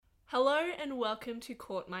Hello and welcome to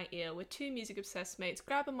Caught My Ear, where two music-obsessed mates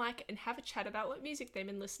grab a mic and have a chat about what music they've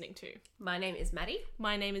been listening to. My name is Maddie.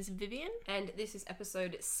 My name is Vivian. And this is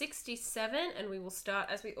episode 67, and we will start,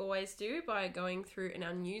 as we always do, by going through in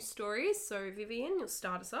our news stories. So, Vivian, you'll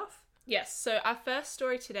start us off. Yes, so our first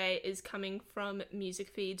story today is coming from Music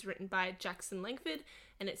Feeds, written by Jackson Langford,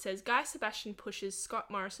 and it says, Guy Sebastian pushes Scott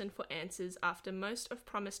Morrison for answers after most of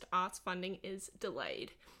promised arts funding is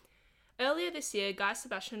delayed. Earlier this year, Guy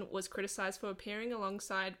Sebastian was criticised for appearing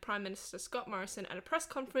alongside Prime Minister Scott Morrison at a press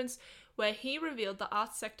conference where he revealed the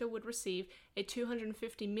arts sector would receive a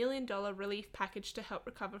 $250 million relief package to help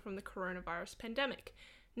recover from the coronavirus pandemic.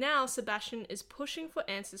 Now, Sebastian is pushing for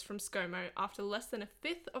answers from ScoMo after less than a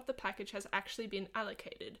fifth of the package has actually been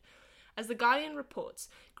allocated. As The Guardian reports,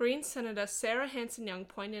 Green Senator Sarah Hanson-Young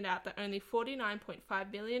pointed out that only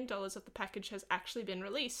 $49.5 million of the package has actually been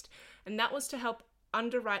released, and that was to help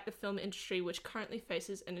underwrite the film industry, which currently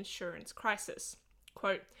faces an insurance crisis.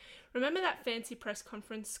 Quote, remember that fancy press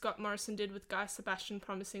conference Scott Morrison did with Guy Sebastian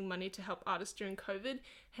promising money to help artists during COVID?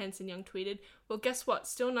 Hanson-Young tweeted. Well, guess what?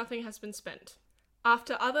 Still nothing has been spent.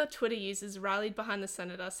 After other Twitter users rallied behind the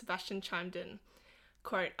senator, Sebastian chimed in.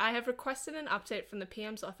 Quote, I have requested an update from the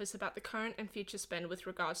PM's office about the current and future spend with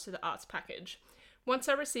regards to the arts package. Once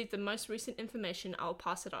I receive the most recent information, I will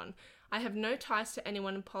pass it on. I have no ties to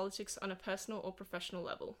anyone in politics on a personal or professional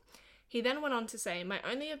level. He then went on to say, my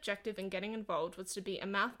only objective in getting involved was to be a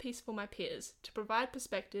mouthpiece for my peers, to provide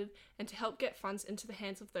perspective, and to help get funds into the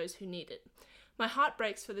hands of those who need it. My heart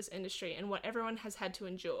breaks for this industry and what everyone has had to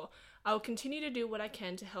endure. I will continue to do what I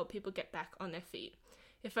can to help people get back on their feet.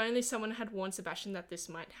 If only someone had warned Sebastian that this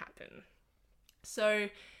might happen. So,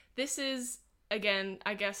 this is, again,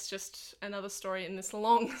 I guess just another story in this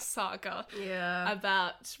long saga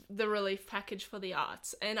about the relief package for the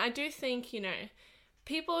arts. And I do think,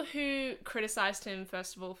 people who criticised him,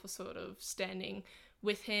 first of all, for sort of standing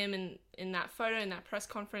with him in that photo, in that press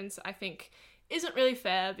conference, I think isn't really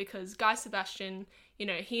fair because Guy Sebastian,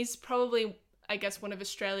 he's probably, I guess, one of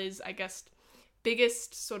Australia's,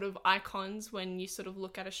 biggest sort of icons when you sort of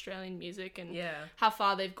look at Australian music and how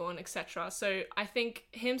far they've gone, etc. So I think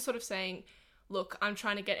him sort of saying, look, I'm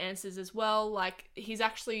trying to get answers as well. Like, he's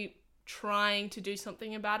actually trying to do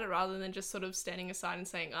something about it rather than just sort of standing aside and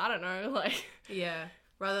saying, I don't know, like... Yeah,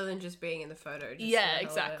 rather than just being in the photo.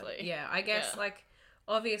 Exactly. Yeah, I guess,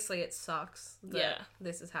 obviously it sucks that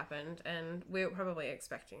this has happened, and we're probably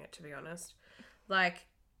expecting it, to be honest.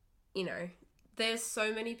 There's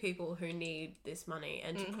so many people who need this money,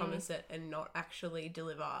 and to promise it and not actually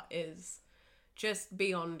deliver is just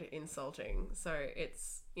beyond insulting. So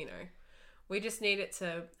it's, we just need it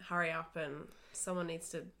to hurry up, and someone needs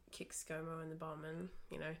to kick ScoMo in the bum and,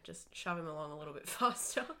 just shove him along a little bit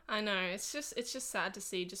faster. I know. It's just sad to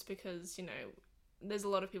see, just because, there's a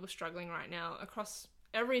lot of people struggling right now across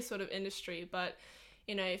every sort of industry. But,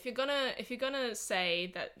 if you're gonna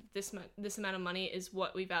say that this amount of money is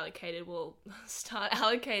what we've allocated, we'll start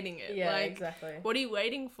allocating it. Yeah, exactly. What are you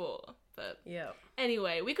waiting for? But yeah.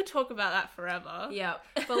 Anyway, we could talk about that forever. Yeah.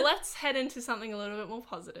 But let's head into something a little bit more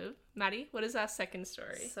positive. Maddie, what is our second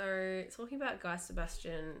story? So, talking about Guy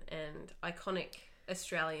Sebastian and iconic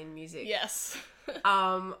Australian music. Yes.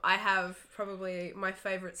 I have probably my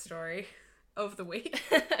favourite story of the week.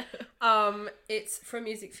 It's from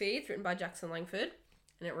Music Feeds, written by Jackson Langford,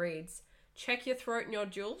 and it reads, check your throat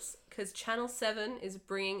nodules, because Channel 7 is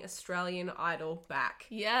bringing Australian Idol back.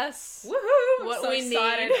 Yes. Woohoo! What so we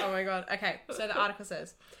excited. need. Oh my god. Okay, so the article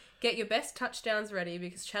says, get your best touchdowns ready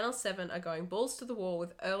because Channel 7 are going balls to the wall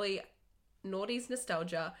with early noughties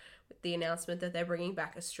nostalgia with the announcement that they're bringing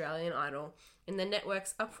back Australian Idol. In the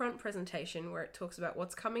network's upfront presentation, where it talks about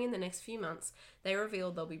what's coming in the next few months, they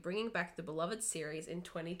revealed they'll be bringing back the beloved series in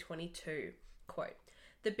 2022. Quote,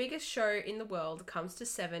 the biggest show in the world comes to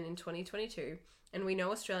 7 in 2022, and we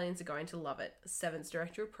know Australians are going to love it, 7's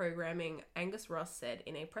Director of Programming, Angus Ross, said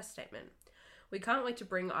in a press statement. We can't wait to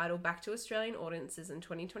bring Idol back to Australian audiences in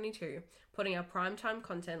 2022, putting our primetime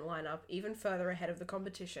content lineup even further ahead of the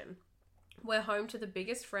competition. We're home to the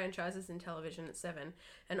biggest franchises in television at 7,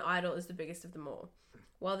 and Idol is the biggest of them all.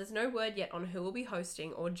 While there's no word yet on who will be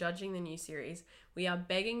hosting or judging the new series, we are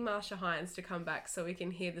begging Marsha Hines to come back so we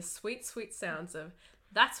can hear the sweet, sweet sounds of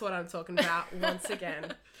That's What I'm Talking About once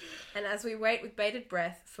again. And as we wait with bated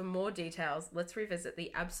breath for more details, let's revisit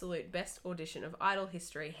the absolute best audition of Idol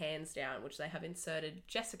history, hands down, which they have inserted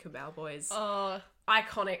Jessica Mauboy's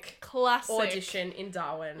iconic classic audition in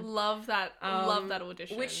Darwin. Love that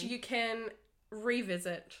audition. Which you can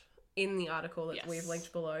revisit in the article that we've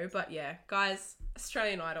linked below. But yeah, guys,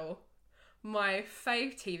 Australian Idol, my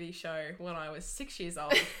fave TV show when I was 6 years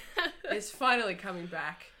old, is finally coming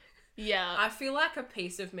back. Yeah. I feel like a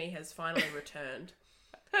piece of me has finally returned.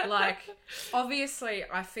 Like, obviously,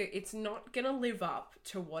 I feel it's not going to live up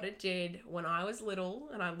to what it did when I was little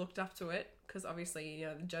and I looked up to it. Because obviously, you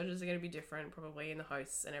know, the judges are going to be different, probably, and the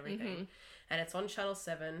hosts and everything. And it's on Channel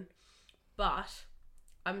 7. But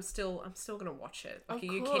I'm still going to watch it. Like, Of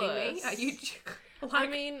are you kidding me? course. Are you... Like, I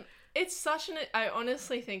mean, it's such I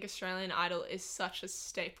honestly think Australian Idol is such a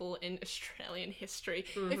staple in Australian history.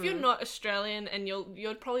 If you're not Australian and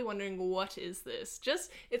you're probably wondering, what is this?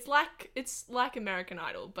 It's like American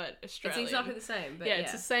Idol, but Australian. it's exactly the same. But Yeah,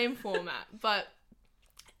 it's the same format. But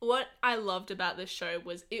what I loved about this show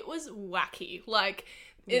was it was wacky. Like,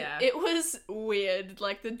 it was weird.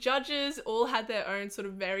 Like, the judges all had their own sort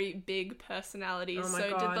of very big personalities. Oh my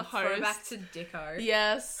so God, did the host. throwback to Dicko.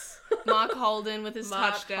 Yes. Mark Holden with his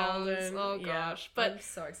Mark touchdowns. Holden, Oh yeah. gosh. But I'm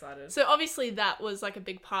so excited. so obviously that was like a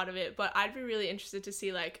big part of it, but I'd be really interested to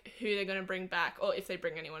see like who they're going to bring back, or if they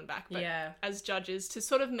bring anyone back, but as judges, to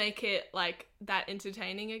sort of make it like that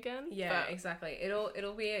entertaining again. Yeah, But, exactly.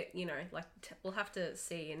 It'll be, you know, like we'll have to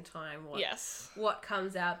see in time yes. what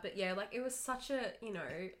comes out. But yeah, like it was such a, you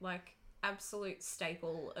know, like absolute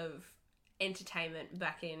staple of entertainment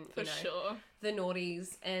back in, For you know, sure. the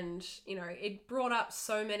noughties, and you know, it brought up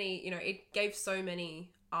so many, you know, it gave so many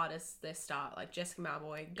artists their start, like Jessica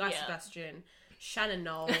Malboy, Guy Sebastian, Shannon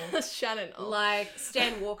Knoll, Shannon. like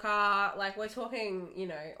Stan Walker. Like, we're talking, you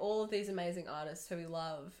know, all of these amazing artists who we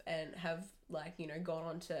love and have, like, you know, gone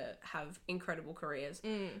on to have incredible careers.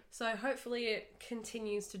 So hopefully it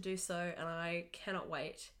continues to do so, and I cannot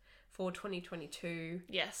wait for 2022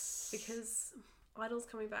 Yes. because Idol's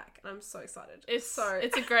coming back and I'm so excited. It's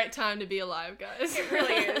a great time to be alive, guys. It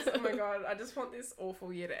really is. Oh my God, I just want this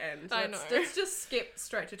awful year to end. I know. Let's just skip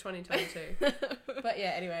straight to 2022. But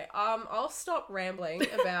yeah, anyway, I'll stop rambling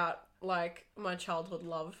about like my childhood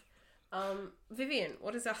love. Vivian,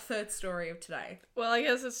 what is our third story of today? Well, I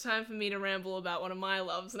guess it's time for me to ramble about one of my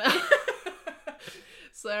loves now.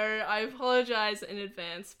 So I apologize in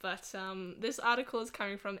advance, but this article is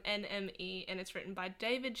coming from NME and it's written by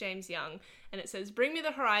David James Young, and it says, Bring Me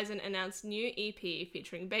the Horizon announced new EP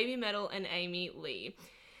featuring Baby Metal and Amy Lee.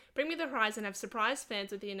 Bring Me the Horizon have surprised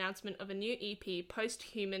fans with the announcement of a new EP,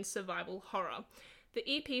 Post-Human Survival Horror. The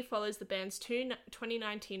EP follows the band's two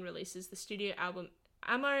 2019 releases, the studio album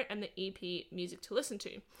Ammo and the EP Music to Listen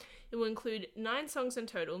To. It will include 9 songs in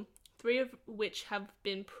total, 3 of which have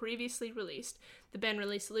been previously released. The band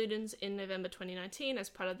released Ludens in November 2019 as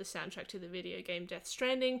part of the soundtrack to the video game Death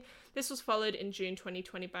Stranding. This was followed in June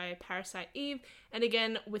 2020 by Parasite Eve, and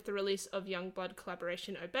again with the release of Youngblood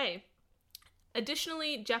collaboration Obey.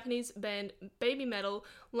 Additionally, Japanese band Baby Metal,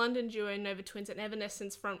 London duo Nova Twins, and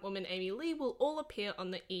Evanescence frontwoman Amy Lee will all appear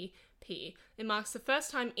on the EP. It marks the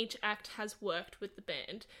first time each act has worked with the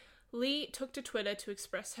band. Lee took to Twitter to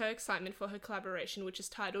express her excitement for her collaboration, which is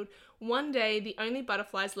titled, One Day, the Only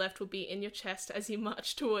Butterflies Left Will Be in Your Chest as You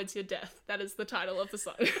March Towards Your Death. That is the title of the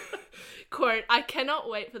song. Quote, I cannot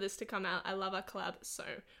wait for this to come out. I love our collab so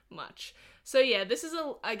much. So yeah, this is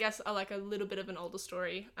like a little bit of an older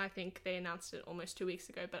story. I think they announced it almost 2 weeks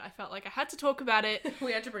ago, but I felt like I had to talk about it.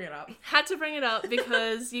 We had to bring it up. Had to bring it up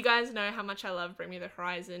because you guys know how much I love Bring Me the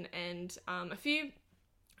Horizon, and a few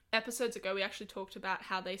episodes ago we actually talked about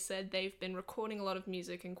how they said they've been recording a lot of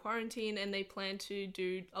music in quarantine and they plan to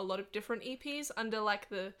do a lot of different EPs under like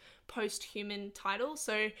the Post-Human title.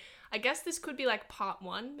 So I guess this could be like part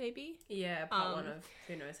 1 maybe. Yeah, part 1 of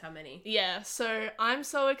who knows how many. Yeah, so I'm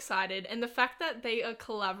so excited, and the fact that they are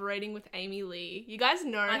collaborating with Amy Lee, you guys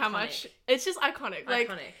know how much it's just iconic.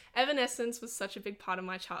 Like Evanescence was such a big part of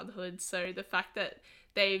my childhood, so the fact that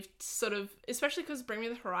they've sort of, especially because Bring Me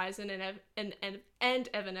the Horizon and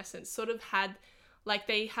Evanescence sort of had, like,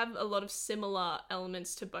 they have a lot of similar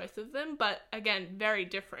elements to both of them, but again, very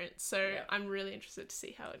different. So I'm really interested to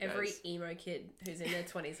see how it goes. Every emo kid who's in their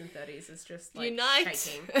 20s and 30s is just like Unite.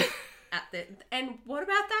 shaking at the. And what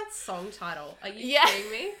about that song title? Are you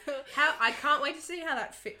kidding me? I can't wait to see how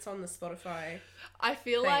that fits on the Spotify. I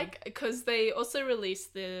feel like, because they also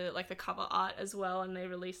released the cover art as well, and they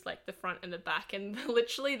released like the front and the back, and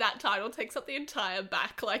literally that title takes up the entire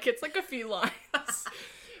back. Like, it's like a few lines,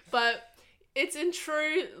 but it's in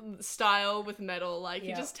true style with metal. Like,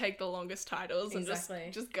 you just take the longest titles and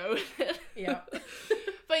just go with it. Yeah.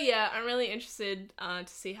 But yeah, I'm really interested to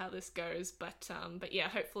see how this goes. But yeah,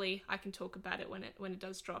 hopefully I can talk about it when it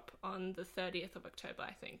does drop on the 30th of October,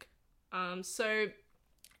 I think. So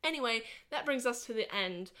anyway, that brings us to the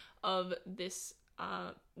end of this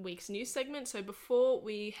week's news segment. So before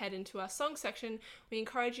we head into our song section, we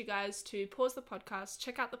encourage you guys to pause the podcast,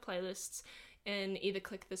 check out the playlists. and either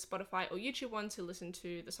click the Spotify or YouTube one to listen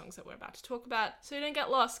to the songs that we're about to talk about so you don't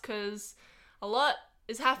get lost, because a lot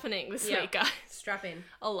is happening this week, guys. Strap in.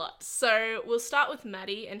 A lot. So we'll start with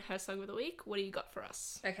Maddie and her song of the week. What do you got for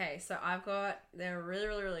us? Okay, so I've got their really,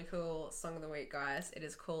 really, really cool song of the week, guys. It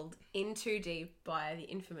is called In Too Deep by the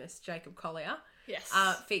infamous Jacob Collier. Yes.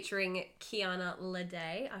 Featuring Kiana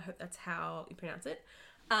Lede. I hope that's how you pronounce it.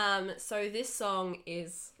 So this song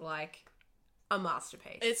is like a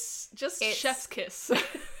masterpiece. It's chef's kiss.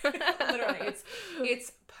 Literally,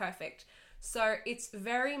 it's perfect. So it's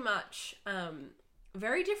very much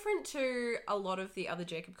very different to a lot of the other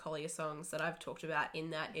Jacob Collier songs that I've talked about,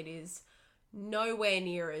 in that it is nowhere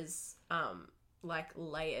near as like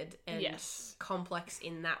layered and complex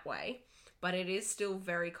in that way, but it is still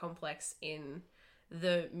very complex in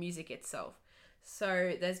the music itself.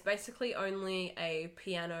 So there's basically only a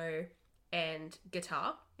piano and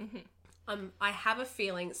guitar. Mm-hmm. I have a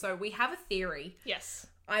feeling, so we have a theory. Yes.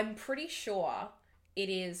 I'm pretty sure it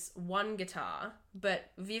is one guitar,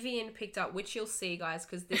 but Vivian picked up, which you'll see, guys,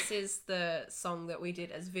 because this is the song that we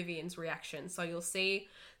did as Vivian's reaction. So you'll see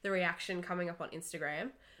the reaction coming up on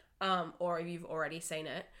Instagram, or if you've already seen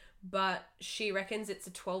it. But she reckons it's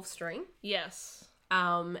a 12-string. Yes.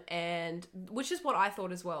 And which is what I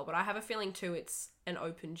thought as well. But I have a feeling too it's an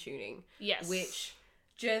open tuning. Yes. Which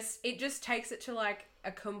just takes it to like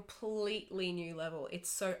a completely new level. It's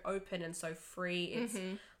so open and so free. It's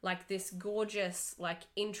like this gorgeous, like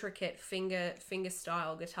intricate finger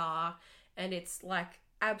style guitar, and it's like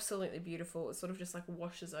absolutely beautiful. It sort of just like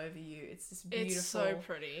washes over you. It's this beautiful, it's so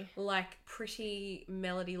pretty, like pretty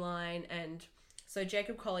melody line. And so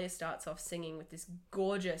Jacob Collier starts off singing with this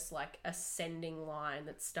gorgeous like ascending line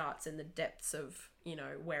that starts in the depths of, you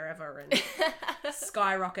know, wherever, and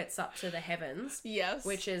skyrockets up to the heavens. Yes.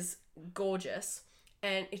 Which is gorgeous.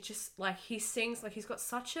 And it just, like, he sings, like, he's got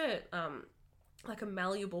such a, like, a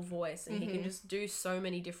malleable voice, and he can just do so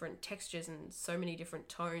many different textures and so many different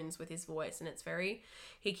tones with his voice, and it's very,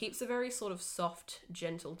 he keeps a very sort of soft,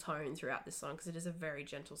 gentle tone throughout this song, because it is a very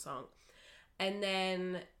gentle song. And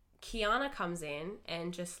then Kiana comes in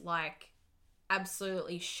and just, like,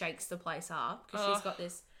 absolutely shakes the place up, because she's got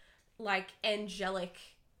this, like, angelic,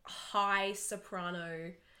 high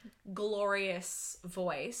soprano, glorious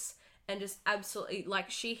voice. And just absolutely, like,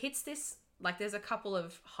 she hits this, like, there's a couple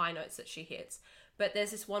of high notes that she hits, but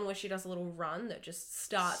there's this one where she does a little run that just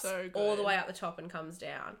starts all the way up the top and comes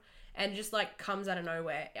down, and just, like, comes out of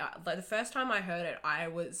nowhere. Like, the first time I heard it, I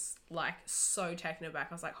was, like, so taken aback.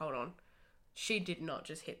 I was like, hold on. She did not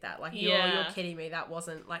just hit that. Like, you're kidding me. That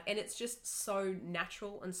wasn't, like, and it's just so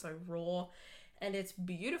natural and so raw, and it's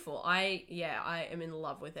beautiful. I am in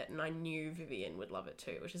love with it, and I knew Vivian would love it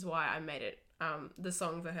too, which is why I made it the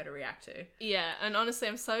song for her to react to. Yeah, and honestly,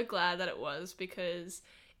 I'm so glad that it was, because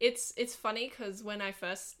it's funny, because when it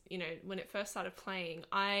first started playing,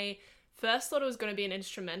 I first thought it was going to be an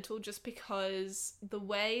instrumental, just because the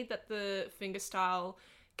way that the fingerstyle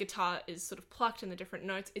guitar is sort of plucked and the different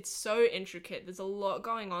notes, it's so intricate. There's a lot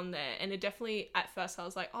going on there, and it definitely, at first I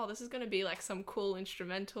was like, oh, this is going to be like some cool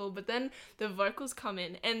instrumental, but then the vocals come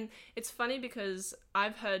in, and it's funny because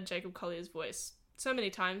I've heard Jacob Collier's voice so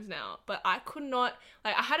many times now, but I could not,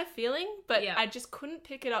 like, I had a feeling, but I just couldn't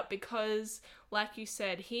pick it up, because like you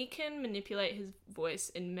said, he can manipulate his voice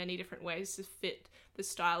in many different ways to fit the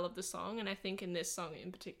style of the song. And I think in this song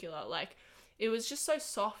in particular, like, it was just so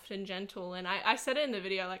soft and gentle, and I said it in the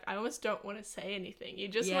video, like, I almost don't want to say anything. You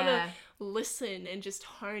just want to listen and just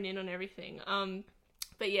hone in on everything.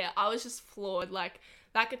 But yeah, I was just floored. Like,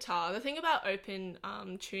 that guitar, the thing about open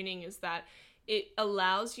tuning is that it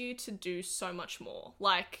allows you to do so much more,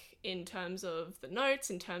 like, in terms of the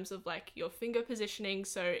notes, in terms of, like, your finger positioning.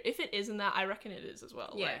 So if it isn't that, I reckon it is as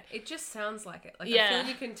well. Yeah, like, it just sounds like it. Like, I feel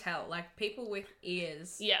you can tell, like, people with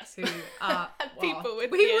ears who are... people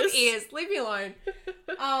with ears. Leave me alone.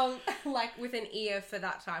 Like, with an ear for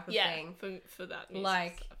that type of thing. for that music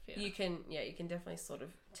like, stuff, you can definitely sort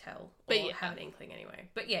of tell, but or have an inkling anyway.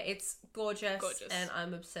 But yeah, it's gorgeous, and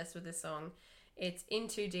I'm obsessed with this song. It's In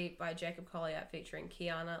Too Deep by Jacob Collier featuring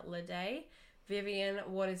Kiana Lede. Vivian,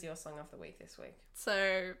 what is your song of the week this week?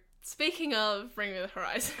 So, speaking of Bring Me the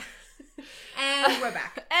Horizon. And we're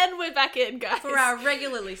back. And we're back in, guys. For our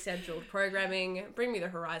regularly scheduled programming, Bring Me the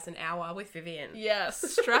Horizon Hour with Vivian. Yes,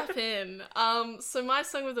 strap in. So my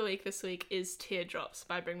song of the week this week is Teardrops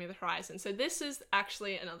by Bring Me the Horizon. So this is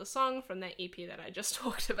actually another song from that EP that I just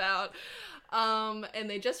talked about. And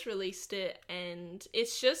they just released it, and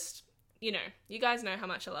it's just, you know, you guys know how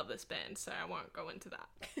much I love this band, so I won't go into that.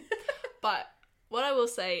 But what I will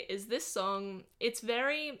say is this song, it's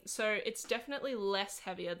definitely less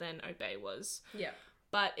heavier than Obey was. Yeah.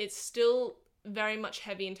 But it's still very much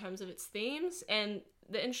heavy in terms of its themes, and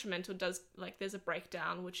the instrumental does, like, there's a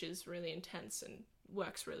breakdown which is really intense and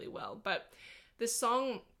works really well. But the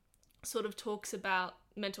song sort of talks about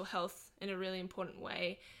mental health in a really important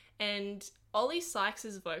way, and Ollie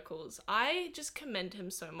Sykes' vocals, I just commend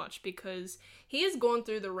him so much because he has gone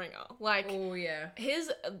through the ringer. Like, oh yeah,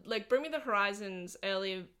 his, like, Bring Me the Horizon's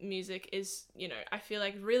earlier music is, you know, I feel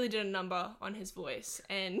like really did a number on his voice.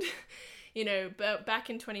 And, you know, but back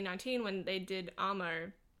in 2019 when they did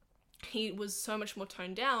Amo, he was so much more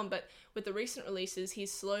toned down, but with the recent releases,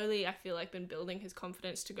 he's slowly, I feel like, been building his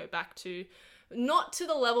confidence to go back to, not to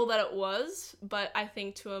the level that it was, but I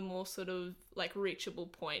think to a more sort of, like, reachable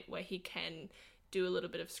point where he can do a little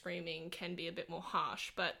bit of screaming, can be a bit more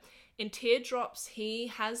harsh. But in Teardrops, he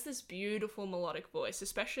has this beautiful melodic voice,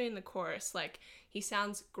 especially in the chorus. Like, he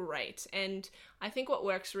sounds great. And I think what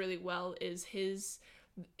works really well is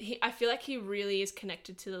I feel like he really is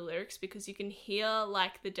connected to the lyrics, because you can hear,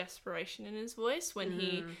 like, the desperation in his voice when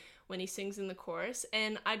he sings in the chorus.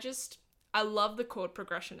 And I love the chord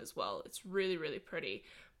progression as well. It's really, really pretty.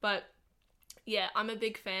 But yeah, I'm a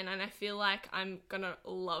big fan, and I feel like I'm gonna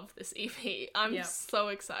love this EP. I'm so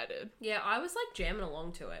excited. Yeah, I was, like, jamming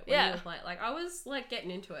along to it when you were playing. Like, I was, like,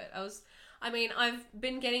 getting into it. I've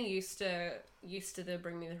been getting used to the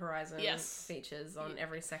Bring Me the Horizon features on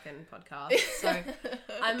every second podcast. So,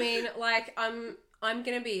 I mean, like, I'm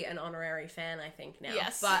going to be an honorary fan, I think, now.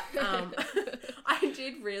 Yes. But I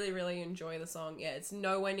did really, really enjoy the song. Yeah, it's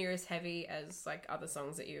nowhere near as heavy as, like, other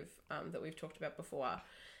songs that we've talked about before.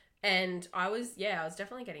 And I was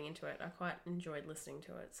definitely getting into it. I quite enjoyed listening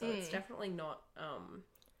to it. So it's definitely not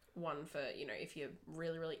one for, you know, if you're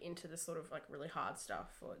really, really into this sort of, like, really hard stuff,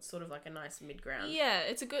 or it's sort of like a nice mid-ground. Yeah,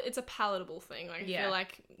 it's a palatable thing. Like, I feel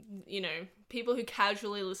like, you know, people who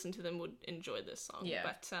casually listen to them would enjoy this song. Yeah.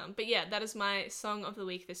 But yeah, that is my song of the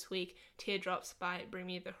week this week, Teardrops by Bring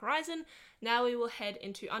Me the Horizon. Now we will head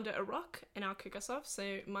into Under a Rock, and I'll kick us off.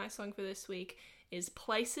 So my song for this week is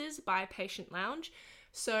Places by Patient Lounge.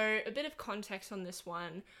 So a bit of context on this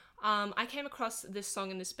one. I came across this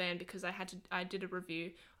song in this band because I did a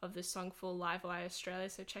review of this song for Livewire Australia,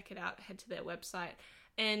 so check it out, head to their website.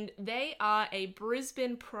 And they are a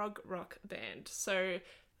Brisbane prog rock band. So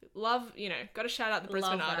gotta shout out the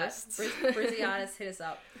Brisbane artists. Brizzy artists, hit us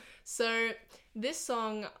up. So this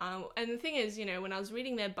song, and the thing is, you know, when I was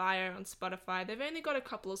reading their bio on Spotify, they've only got a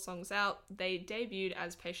couple of songs out. They debuted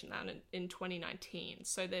as Patient Lounge in 2019,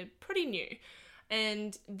 so they're pretty new.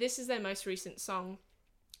 And this is their most recent song.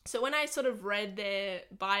 So when I sort of read their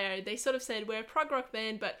bio, they sort of said, we're a prog rock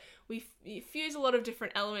band, but we fuse a lot of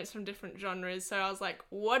different elements from different genres. So I was like,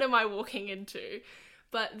 what am I walking into?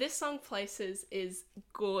 But this song, Places, is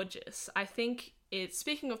gorgeous. I think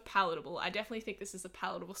speaking of palatable, I definitely think this is a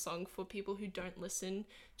palatable song for people who don't listen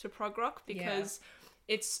to prog rock, because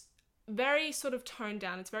it's very sort of toned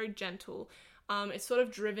down. It's very gentle. It's sort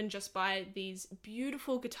of driven just by these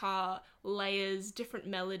beautiful guitar layers, different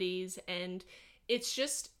melodies, and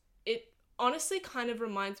it honestly kind of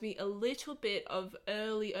reminds me a little bit of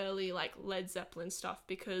early, like, Led Zeppelin stuff,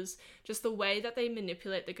 because just the way that they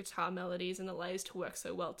manipulate the guitar melodies and the layers to work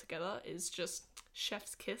so well together is just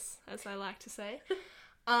chef's kiss, as I like to say.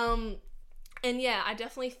 And yeah, I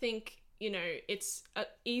definitely think, you know, it's an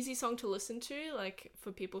easy song to listen to, like,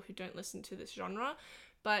 for people who don't listen to this genre,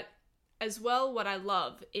 but as well, what I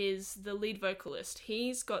love is the lead vocalist.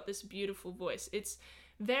 He's got this beautiful voice. It's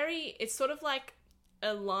sort of like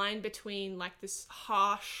a line between, like, this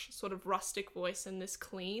harsh sort of rustic voice and this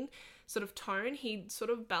clean sort of tone. He sort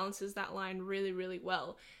of balances that line really, really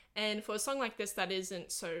well. And for a song like this that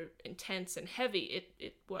isn't so intense and heavy,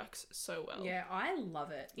 it works so well. Yeah, I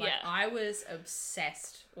love it. Like, I was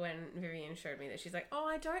obsessed when Vivian showed me that. She's like, oh,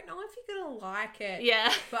 I don't know if you're going to like it.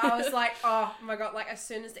 Yeah. But I was like, oh my God. Like, as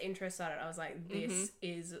soon as the intro started, I was like, this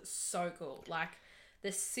is so cool. Like, the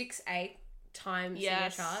 6/8 time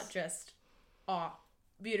signature, just,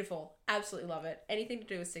 beautiful. Absolutely love it. Anything to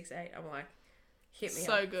do with 6/8, I'm like, hit me up.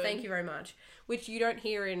 So good. Thank you very much. Which you don't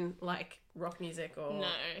hear in, like, rock music or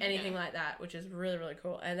anything like that, which is really, really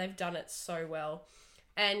cool. And they've done it so well.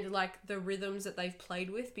 And, like, the rhythms that they've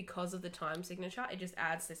played with because of the time signature, it just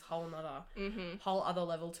adds this whole other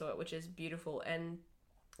level to it, which is beautiful. And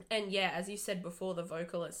yeah, as you said before, the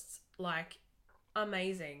vocalists, like,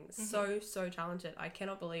 amazing. So talented. I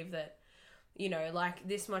cannot believe that, you know, like,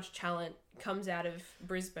 this much talent comes out of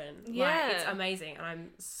Brisbane. Yeah. Like, it's amazing. And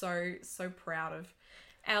I'm so proud of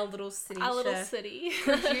our little city. Our little city.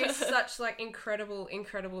 Produce such like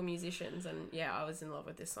incredible musicians, and yeah, I was in love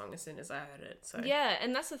with this song as soon as I heard it. So yeah,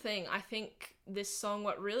 and that's the thing. I think this song,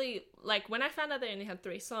 what really, like, when I found out they only had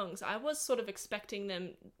 3 songs, I was sort of expecting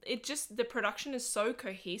them. It just, the production is so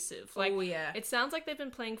cohesive. Like, oh yeah, it sounds like they've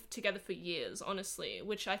been playing together for years, honestly,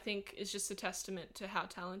 which I think is just a testament to how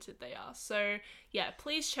talented they are. So yeah,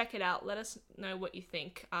 please check it out. Let us know what you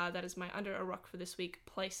think. That is my Under a Rock for this week,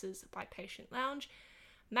 Places by Patient Lounge.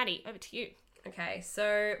 Maddie, over to you. Okay,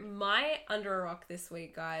 so my Under a Rock this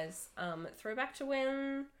week, guys, throwback to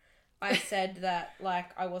when I said that, like,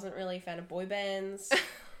 I wasn't really a fan of boy bands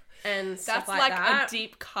and stuff That's like like that. a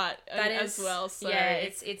deep cut That as is, well. So yeah,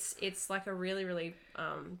 it's like a really, really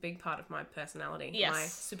big part of my personality, Yes. my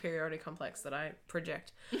superiority complex that I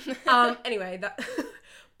project. Anyway, that.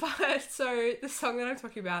 But so the song that I'm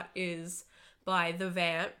talking about is by The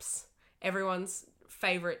Vamps, everyone's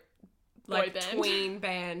favorite like boy band. tween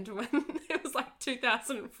band when it was like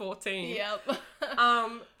 2014. Yep.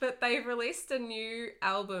 But they've released a new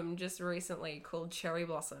album just recently called Cherry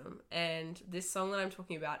Blossom, and this song that I'm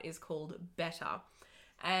talking about is called Better.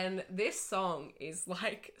 And this song is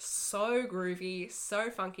like so groovy, so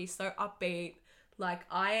funky, so upbeat. Like,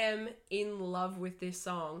 I am in love with this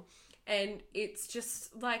song, and it's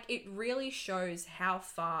just like, it really shows how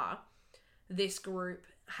far this group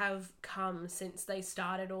have come since they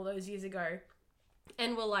started all those years ago,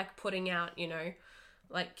 and were like putting out, you know,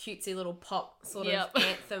 like cutesy little pop sort Yep. of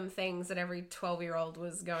anthem things that every 12-year-old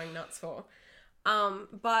was going nuts for.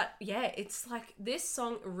 But yeah, it's like, this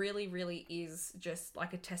song really, really is just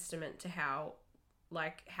like a testament to how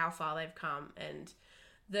far they've come, and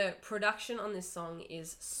the production on this song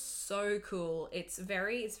is so cool. It's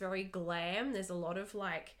very glam. There's a lot of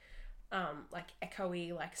like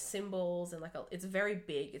echoey like cymbals, and like it's very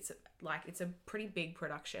big. It's a pretty big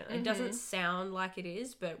production. It doesn't sound like it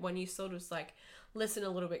is, but when you sort of like listen a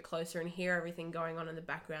little bit closer and hear everything going on in the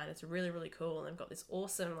background, it's really, really cool. And they've got this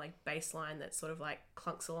awesome like bass line that sort of like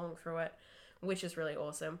clunks along through it, which is really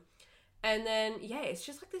awesome. And then yeah, it's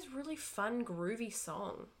just like this really fun, groovy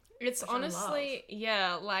song. It's honestly,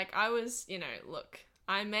 yeah, like, I was, you know, look,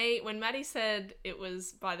 when Maddie said it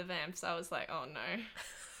was by The Vamps, I was like, oh no.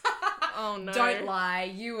 Oh no. Don't lie.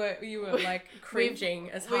 You were like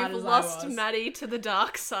cringing as hard as I was. We've lost Maddie to the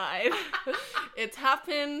dark side. It's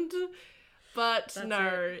happened. But That's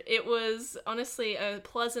no, it was honestly a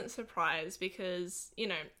pleasant surprise because, you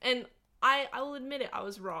know, and I will admit it, I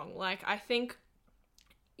was wrong. Like, I think,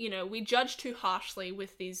 you know, we judge too harshly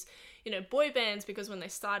with these, you know, boy bands, because when they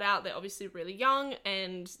start out, they're obviously really young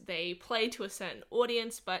and they play to a certain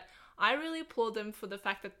audience, but I really applaud them for the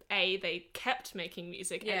fact that they kept making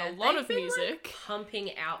music, and a lot of music. Like,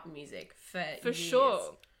 pumping out music for years.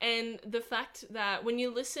 Sure. And the fact that when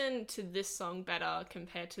you listen to this song Better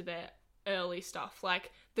compared to their early stuff,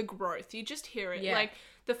 like the growth, you just hear it. Yeah. Like,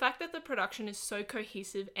 the fact that the production is so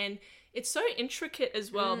cohesive and it's so intricate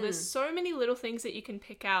as well. There's so many little things that you can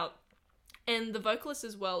pick out. And the vocalist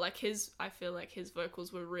as well, like I feel like his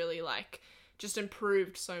vocals were really like just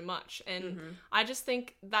improved so much. And I just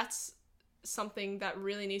think that's something that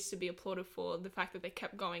really needs to be applauded for, the fact that they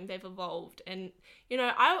kept going, they've evolved. And, you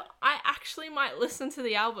know, I actually might listen to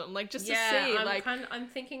the album, like, just to see. I'm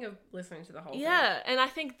thinking of listening to the whole thing. Yeah, and I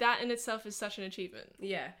think that in itself is such an achievement.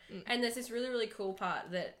 Yeah. And there's this really, really cool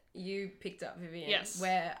part that you picked up, Vivian, Yes.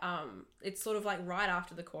 where it's sort of like right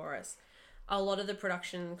after the chorus. A lot of the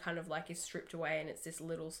production kind of like is stripped away, and it's this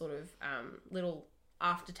little sort of little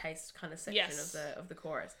aftertaste kind of section of the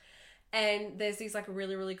chorus. And there's these like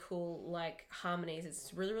really, really cool like harmonies.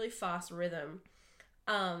 It's really, really fast rhythm.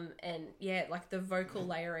 And yeah, like the vocal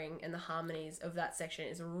layering and the harmonies of that section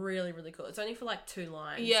is really, really cool. It's only for like 2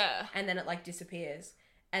 lines. Yeah. And then it like disappears.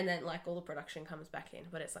 And then like all the production comes back in.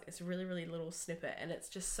 But it's like this really, really little snippet, and it's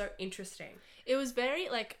just so interesting. It was very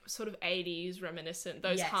like sort of 80s reminiscent,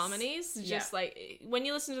 those harmonies. Just like when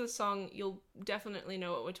you listen to the song, you'll definitely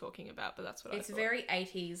know what we're talking about, but that's what It's I thought. very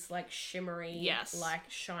 80s, like shimmery, Yes. like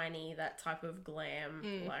shiny, that type of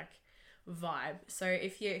glam, like vibe. So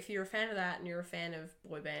if you're a fan of that and you're a fan of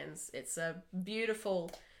boy bands, it's a beautiful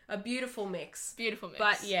mix. Beautiful mix.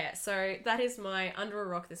 But yeah, so that is my Under a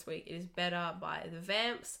Rock this week. It is Better by The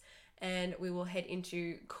Vamps, and we will head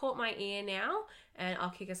into Caught My Ear now, and I'll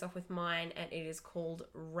kick us off with mine, and it is called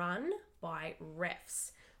Run by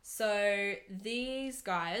Refs. So these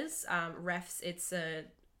guys, Refs, it's a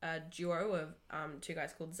duo of 2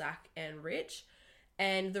 guys called Zach and Rich,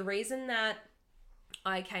 and the reason that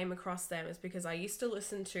I came across them is because I used to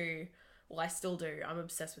listen to, well, I still do, I'm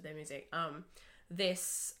obsessed with their music, I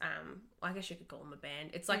guess you could call them a band.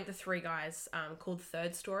 It's like the 3 guys called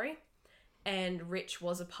Third Story. and Rich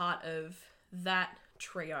was a part of that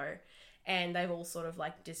trio, and they've all sort of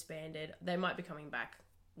like disbanded. They might be coming back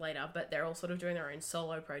later, but they're all sort of doing their own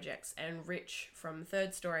solo projects, and Rich from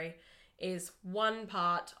Third Story is one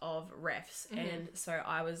part of Refs. And so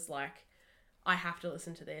I was like, I have to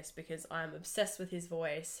listen to this because I'm obsessed with his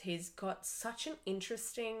voice. He's got such an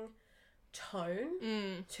interesting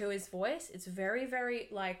tone to his voice. It's very, very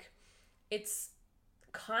like, it's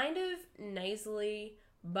kind of nasally,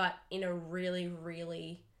 but in a really,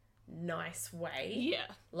 really nice way. Yeah.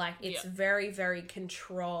 Like, it's very, very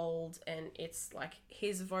controlled, and it's like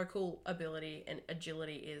his vocal ability and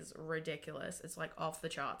agility is ridiculous. It's like off the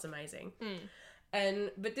charts, amazing.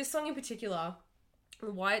 But this song in particular,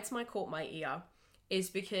 why it's caught my ear is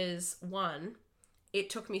because, one, it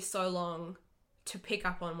took me so long to pick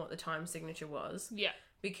up on what the time signature was. Yeah.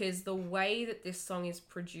 Because the way that this song is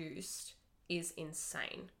produced is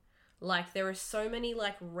insane. Like, there are so many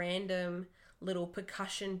like random little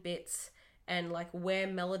percussion bits, and like where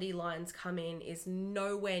melody lines come in is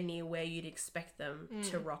nowhere near where you'd expect them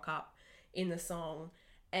to rock up in the song.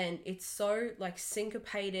 And it's so like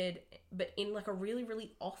syncopated, but in like a really,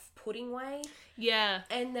 really off-putting way. Yeah.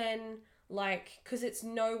 And then like, because it's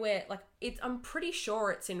nowhere, like, I'm pretty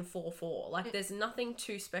sure it's in 4/4. Like, there's nothing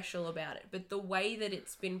too special about it. But the way that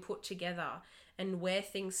it's been put together and where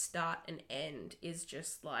things start and end is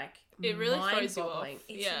just like, it really throws you off. mind-boggling.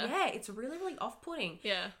 It's really, really off-putting.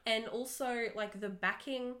 Yeah. And also, like, the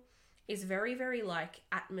backing is very, very like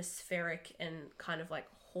atmospheric and kind of like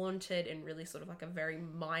haunted, and really sort of like a very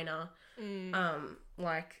minor,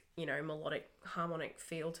 like, you know, melodic harmonic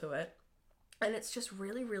feel to it. And it's just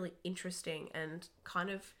really, really interesting, and kind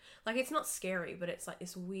of like, it's not scary, but it's like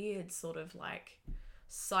this weird sort of like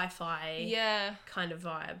sci-fi kind of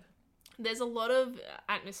vibe. There's a lot of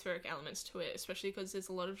atmospheric elements to it, especially because there's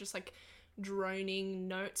a lot of just like droning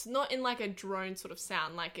notes, not in like a drone sort of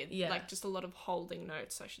sound, like it, like just a lot of holding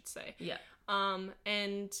notes, I should say. Yeah.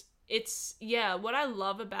 And it's, what I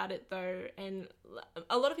love about it though, and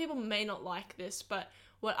a lot of people may not like this, but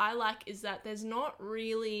what I like is that there's not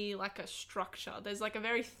really like a structure. There's like a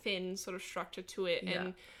very thin sort of structure to it.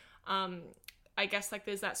 Yeah. And I guess like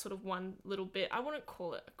there's that sort of one little bit, I wouldn't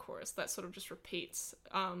call it a chorus, that sort of just repeats.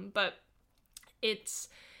 But it's,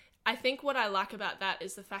 I think what I like about that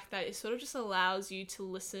is the fact that it sort of just allows you to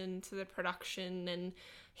listen to the production and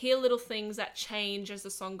hear little things that change as the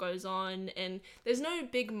song goes on, and there's no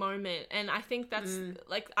big moment. And I think that's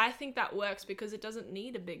like, I think that works because it doesn't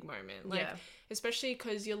need a big moment, like especially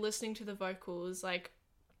because you're listening to the vocals, like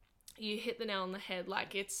you hit the nail on the head.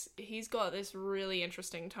 Like, he's got this really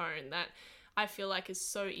interesting tone that I feel like is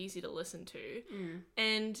so easy to listen to.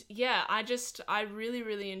 And I really,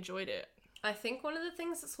 really enjoyed it. I think one of the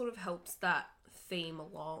things that sort of helps that theme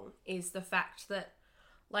along is the fact that,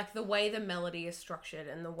 like, the way the melody is structured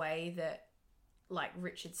and the way that, like,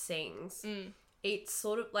 Richard sings, it's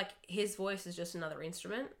sort of, like, his voice is just another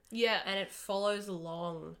instrument. Yeah. And it follows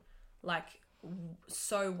along, like,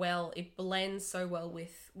 so well. It blends so well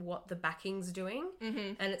with what the backing's doing.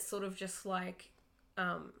 And it's sort of just, like,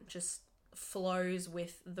 just flows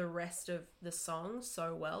with the rest of the song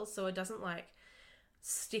so well. So it doesn't, like,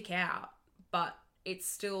 stick out, but it's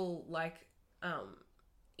still, like,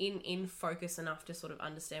 in focus enough to sort of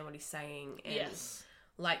understand what he's saying, and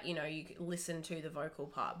like, you know, you listen to the vocal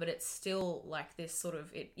part, but it's still like this sort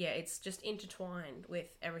of, it's just intertwined with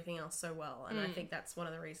everything else so well. And I think that's one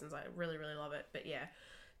of the reasons I really, really love it. But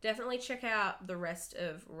definitely check out the rest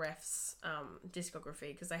of Ref's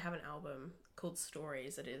discography, because they have an album called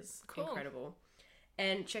Stories that is incredible.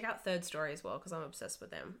 And check out Third Story as well, because I'm obsessed with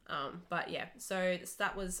them. So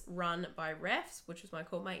that was Run by Refs, which was my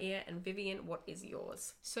Caught My Ear. And Vivian, what is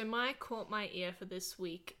yours? So my Caught My Ear for this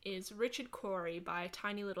week is Richard Cory by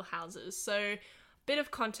Tiny Little Houses. So bit of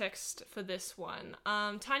context for this one.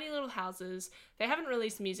 Tiny Little Houses, they haven't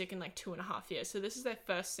released music in like 2.5 years. So this is their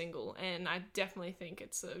first single, and I definitely think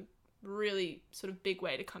it's a really sort of big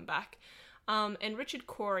way to come back. And Richard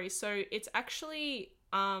Cory, so it's actually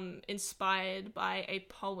inspired by a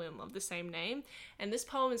poem of the same name, and this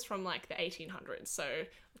poem is from like the 1800s, so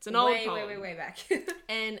it's an old poem. Way back.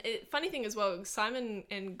 And funny thing as well, Simon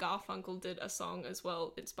and Garfunkel did a song as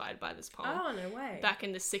well inspired by this poem. Oh, no way. Back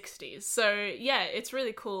in the 60s. So yeah, it's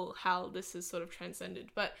really cool how this is sort of transcended.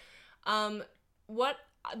 But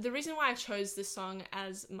the reason why I chose this song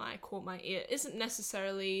as my Caught My Ear isn't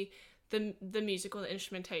necessarily the musical, the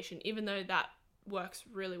instrumentation, even though that works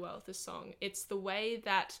really well with this song. It's the way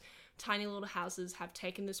that Tiny Little Houses have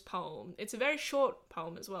taken this poem. It's a very short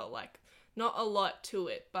poem as well, like not a lot to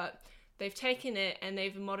it, but they've taken it and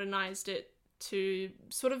they've modernized it to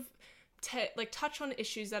sort of touch on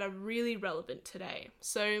issues that are really relevant today.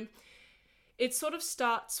 So it sort of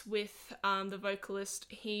starts with the vocalist.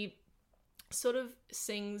 He sort of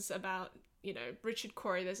sings about, you know, Richard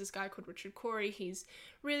Cory. There's this guy called Richard Cory. He's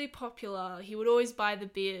really popular. He would always buy the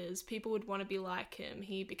beers. People would want to be like him.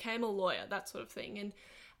 He became a lawyer, that sort of thing. And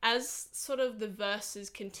as sort of the verses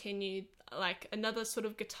continued, like another sort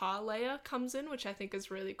of guitar layer comes in, which I think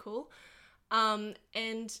is really cool.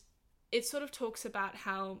 And it sort of talks about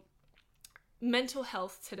how mental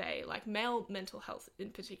health today, like male mental health in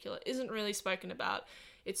particular, isn't really spoken about.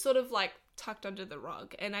 It's sort of like tucked under the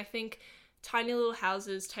rug. And I think Tiny Little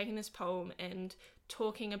Houses taking this poem and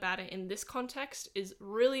talking about it in this context is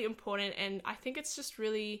really important. And I think it's just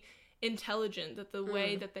really intelligent that the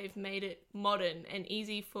way that they've made it modern and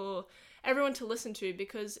easy for everyone to listen to,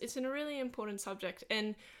 because it's a really important subject.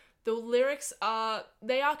 And the lyrics are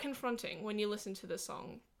confronting when you listen to the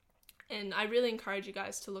song. And I really encourage you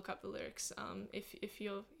guys to look up the lyrics if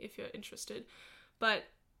you're interested. But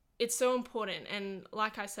it's so important, and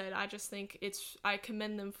like I said, I just think I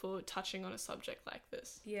commend them for touching on a subject like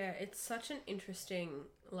this. Yeah, it's such an interesting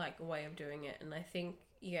way of doing it, and I think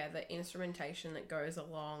the instrumentation that goes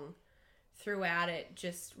along throughout it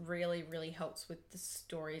just really, really helps with the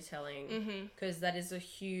storytelling, because that is a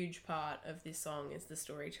huge part of this song, is the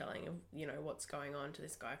storytelling of, you know, what's going on to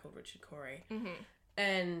this guy called Richard Cory.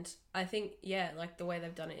 And I think, the way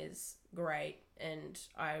they've done it is great, and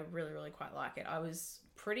I really, really quite like it. I was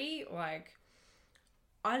pretty, I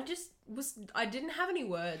didn't have any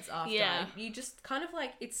words after. Yeah. You just kind of,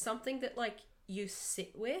 it's something that, you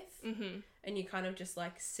sit with, and you kind of just,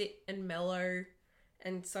 sit and mellow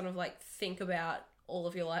and sort of, think about all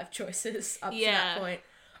of your life choices up to that point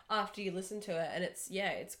after you listen to it. And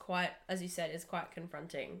it's quite, as you said, it's quite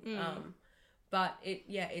confronting. But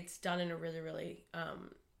it's done in a really, really,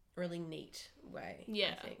 really neat way.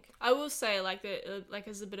 Yeah, I think. I will say,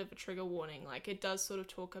 as a bit of a trigger warning, it does sort of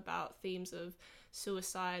talk about themes of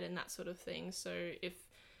suicide and that sort of thing. So if,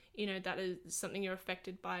 you know, that is something you're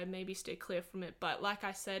affected by, maybe stay clear from it. But like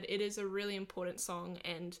I said, it is a really important song,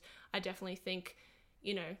 and I definitely think,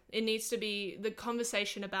 you know, it needs to be, the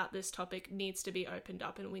conversation about this topic needs to be opened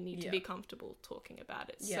up, and we need to be comfortable talking about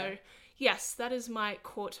it. Yeah. So yes, that is my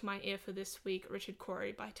Caught My Ear for this week, Richard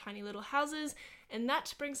Cory by Tiny Little Houses. And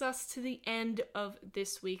that brings us to the end of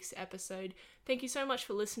this week's episode. Thank you so much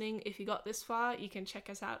for listening. If you got this far, you can check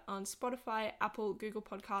us out on Spotify, Apple, Google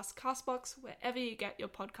Podcasts, CastBox, wherever you get your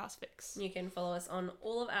podcast fix. You can follow us on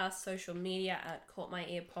all of our social media at Caught My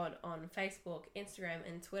Ear Pod on Facebook, Instagram,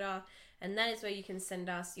 and Twitter. And that is where you can send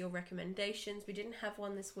us your recommendations. We didn't have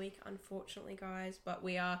one this week, unfortunately, guys, but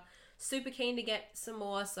we are super keen to get some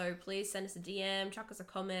more. So please send us a DM, chuck us a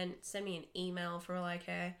comment, send me an email for all I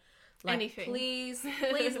care. Anything. Please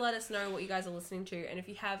let us know what you guys are listening to. And if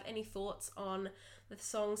you have any thoughts on the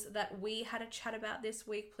songs that we had a chat about this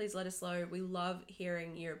week, please let us know. We love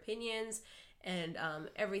hearing your opinions and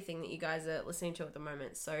everything that you guys are listening to at the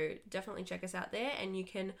moment. So definitely check us out there, and you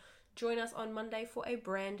can join us on Monday for a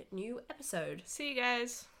brand new episode. See you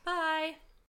guys. Bye.